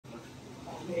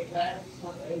Ooh.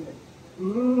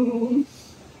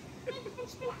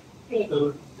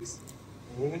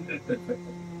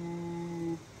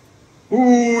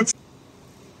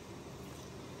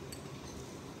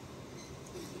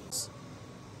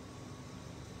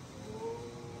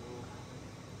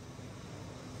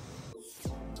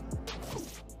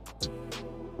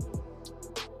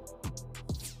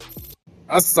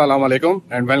 Assalamu alaikum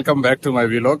and welcome back to my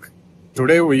vlog.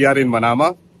 Today we are in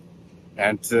Manama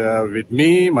and with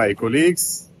me, my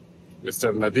colleagues,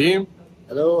 Mr. Nadeem.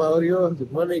 Hello, how are you?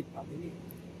 Good morning.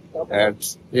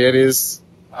 And here is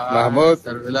Mahmoud.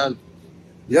 Sir Bilal.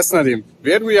 Yes, Nadeem.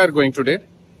 Where we are going today?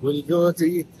 We'll go to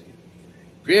eat.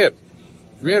 Where?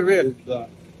 Where?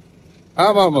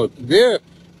 Mahmoud. Where?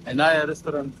 Chana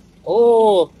Restaurant.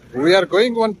 Oh, we are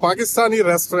going on Pakistani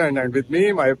Restaurant and with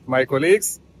me, my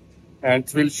colleagues, and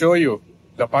we'll show you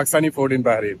the Pakistani food in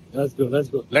Bahrain. Let's go, let's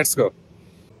go. Let's go.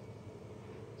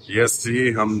 Yes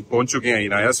जी, हम पहुंच चुके हैं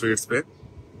Inaya sweets पे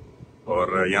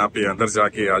और यहाँ पे अंदर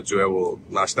जाके आज जो है वो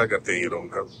नाश्ता करते हैं ये लोगों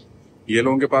का। ये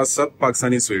लोगों के पास सब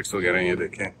पाकिस्तानी स्वीट्स वगैरह हैं, ये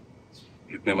देखें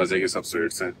कितने मजे के सब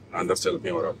स्वीट्स हैं। अंदर चलते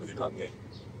हैं और आपको दिखाते हैं।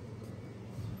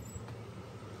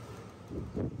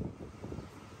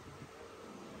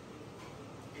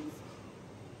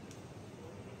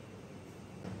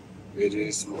 ये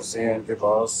जी समोसे हैं इनके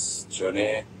पास,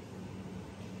 चने,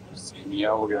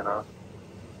 सेमिया वगैरह।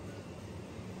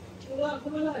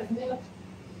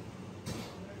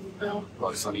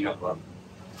 पाकिस्तानी हलवा,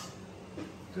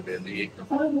 जलेबी।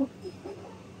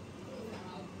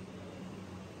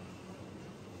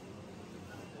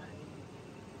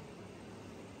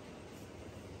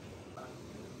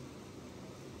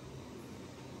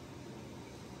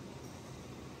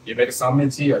 ये मेरे सामने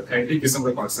जी ऑथेंटिक किस्म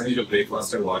का पाकिस्तानी जो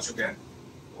ब्रेकफास्ट है वो आ चुके हैं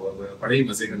और बड़े ही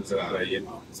मजे का नजर आ रहा है। ये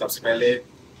सबसे पहले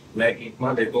मैं एक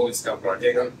ईटमा लेता हूँ इसका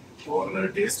पराठे का और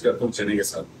टेस्ट करता हूँ चने के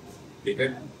साथ। ठीक है,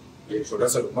 ये छोटा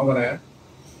सा रुपमा बनाया।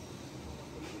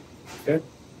 ठीक है,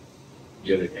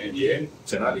 ये देखें, ये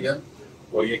चना लिया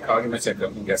और ये खा के मैं चेक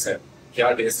करता हूँ कैसा है,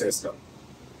 क्या टेस्ट है इसका।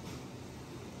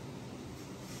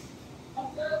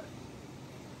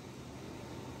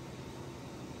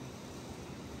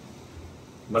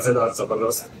 मजेदार,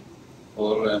 जबरदस्त।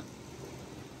 और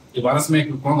दोबारा से मैं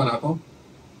एक रुपमा बनाता हूँ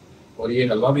और ये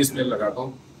हलवा भी इसमें लगाता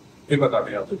हूँ, फिर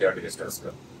बताते हैं आपको क्या टेस्ट है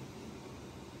इसका।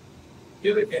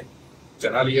 ये देखें,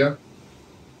 चना लिया,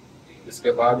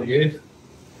 इसके बाद ये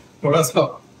थोड़ा सा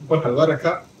ऊपर हलवा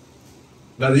रखा।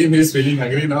 नदीम इज फीलिंग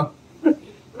हंग्री ना।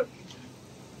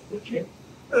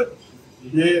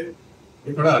 ये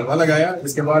थोड़ा हलवा लगाया,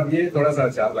 इसके बाद ये थोड़ा सा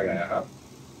अचार लगाया। हाँ,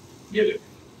 ये देखें,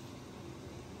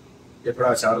 ये थोड़ा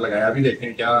अचार लगाया। अभी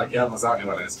देखें क्या क्या मजा आने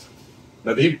वाला है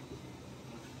इसका। नदीम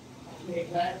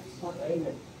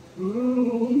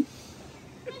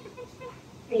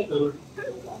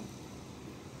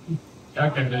क्या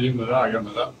कहते हैं, मजा आ गया,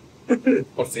 मजा।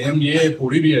 और सेम ये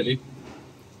पूरी भी है जी,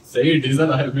 सही डीजल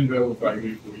ऑयल में जो है वो फ्राई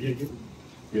हुई पूरी है।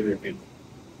 ये देखिए,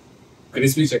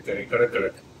 क्रिस्पी चेक करें, कड़क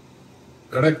कड़क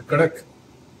कड़क कड़क।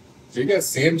 ठीक है,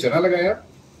 सेम चना लगाया,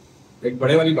 एक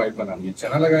बड़े वाली बाइट बनानी है।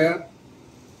 चना लगाया,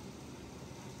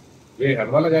 ये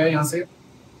हलवा लगाया, यहाँ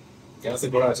से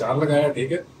थोड़ा अचार लगाया।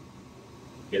 ठीक है,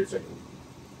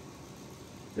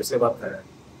 इसके बाद खाया,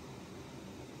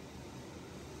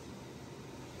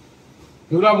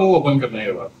 पूरा मुंह ओपन करने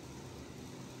के बाद।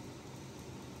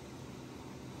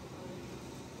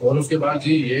 और उसके बाद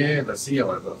जी ये लस्सी है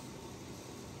हमारे पास,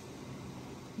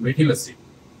 मीठी लस्सी।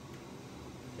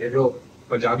 ये जो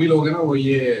पंजाबी लोग हैं ना, वो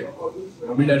ये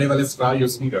मम्मी डैडी वाले स्ट्रा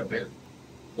यूज नहीं करते,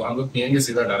 तो हम लोग पियेंगे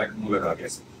सीधा डायरेक्ट मुंह लगा के।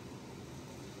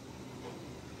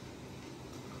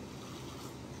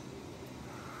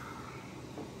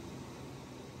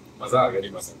 मजा आ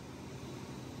गया, मजा।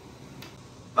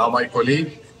 Now my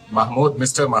colleague Mahmoud,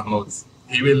 Mr. Mahmoud,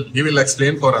 he will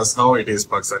explain for us how it is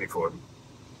Pakistani food.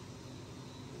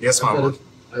 Yes, Mahmoud.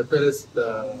 I first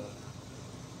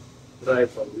try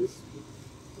for this.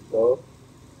 So,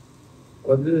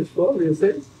 what is it called? You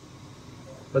say?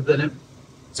 What's the name?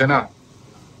 Chana.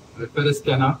 I first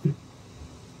chana.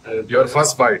 Your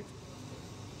first bite.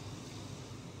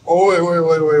 Oh.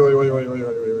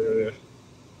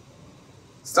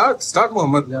 Start,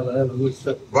 Mohammed. Yeah, I have a good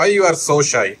stuff. Why you are so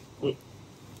shy?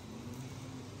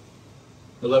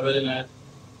 Very nice.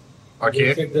 Okay.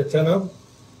 You take the chana.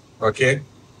 Okay.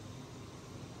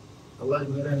 Allah is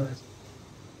very nice.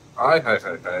 Hi.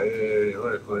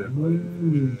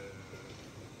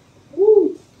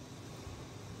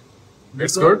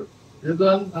 It's good? This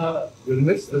one, the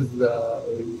mix is the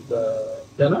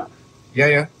chana.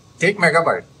 Yeah. Take mega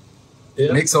bite.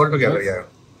 Yeah. Mix all together, yeah.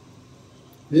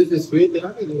 This is sweet, you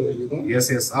know?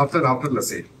 Yes. After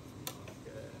lassi.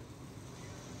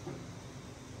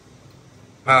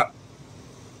 हाँ.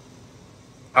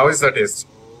 How is the taste?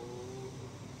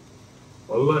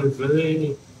 Halwa is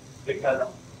very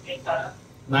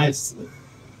nice.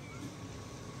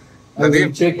 I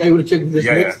will check this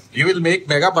Yeah, yeah. mix. You will make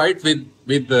mega bite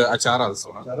with achar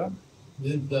also. Huh? Sarah,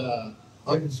 with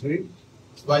how sweet,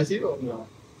 spicy or no?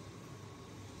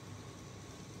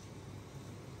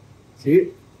 See,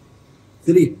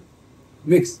 three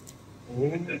mix.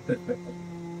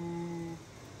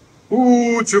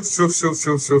 Ooh, chup, chup, chup,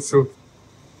 chup, chup, chup.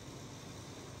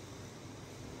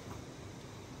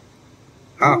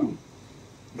 Huh?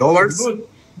 No words? Good.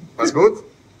 Was good?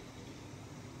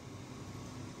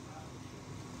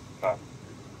 Huh.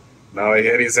 Now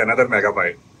here is another mega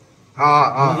bite.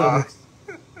 Another mix.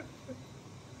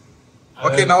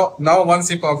 Okay, now one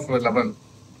sip of laban.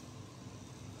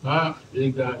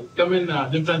 It come in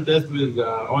different taste with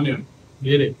onion.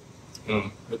 Get it?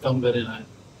 Become very nice.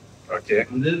 Okay.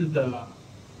 And this is the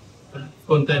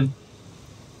content.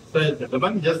 So the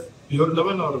laban, just pure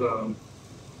laban or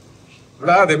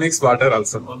They mix water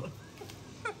also.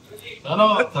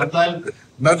 no, sometimes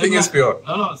Nothing is pure.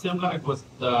 No, same like what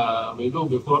we do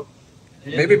before.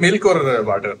 Maybe milk or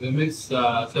water. We mix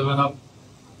 7 up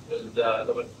with the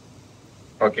laban.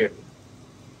 Okay.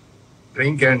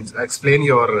 Drink and explain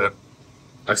your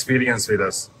experience with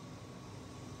us.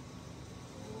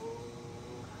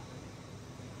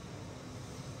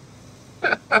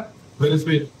 Very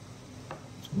sweet.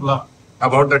 Wow.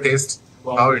 About the taste,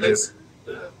 Wow. how it is.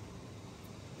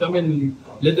 Come in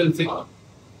little thick,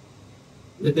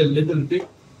 little thick,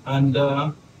 and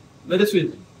very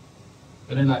sweet.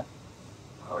 Very nice.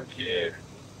 Okay.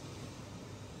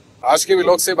 आज के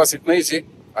vlog से बस इतना ही जी.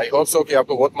 I hope so कि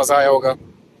आपको बहुत मजा आया होगा.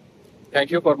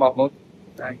 Thank you for Mahmood.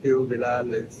 Thank you,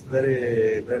 Bilal. It's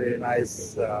very nice,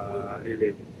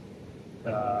 really.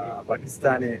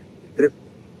 Pakistani trip.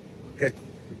 Okay.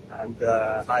 And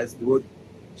nice food,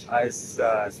 nice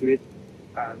sweet,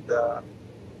 and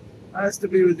nice to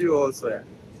be with you also. Yeah.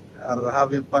 Are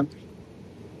having fun.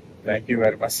 Thank you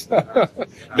very much.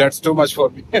 That's too much for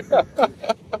me.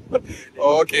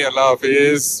 Okay, अल्लाह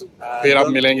हाफिज. फिर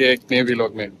हम मिलेंगे एक नए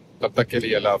vlog में. तब तक के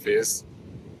लिए अल्लाह हाफिज.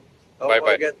 Bye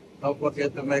bye. Don't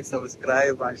forget to make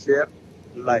subscribe and share,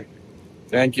 like.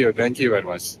 Thank you very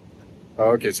much.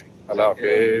 Okay ji, Allah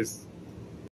Hafiz.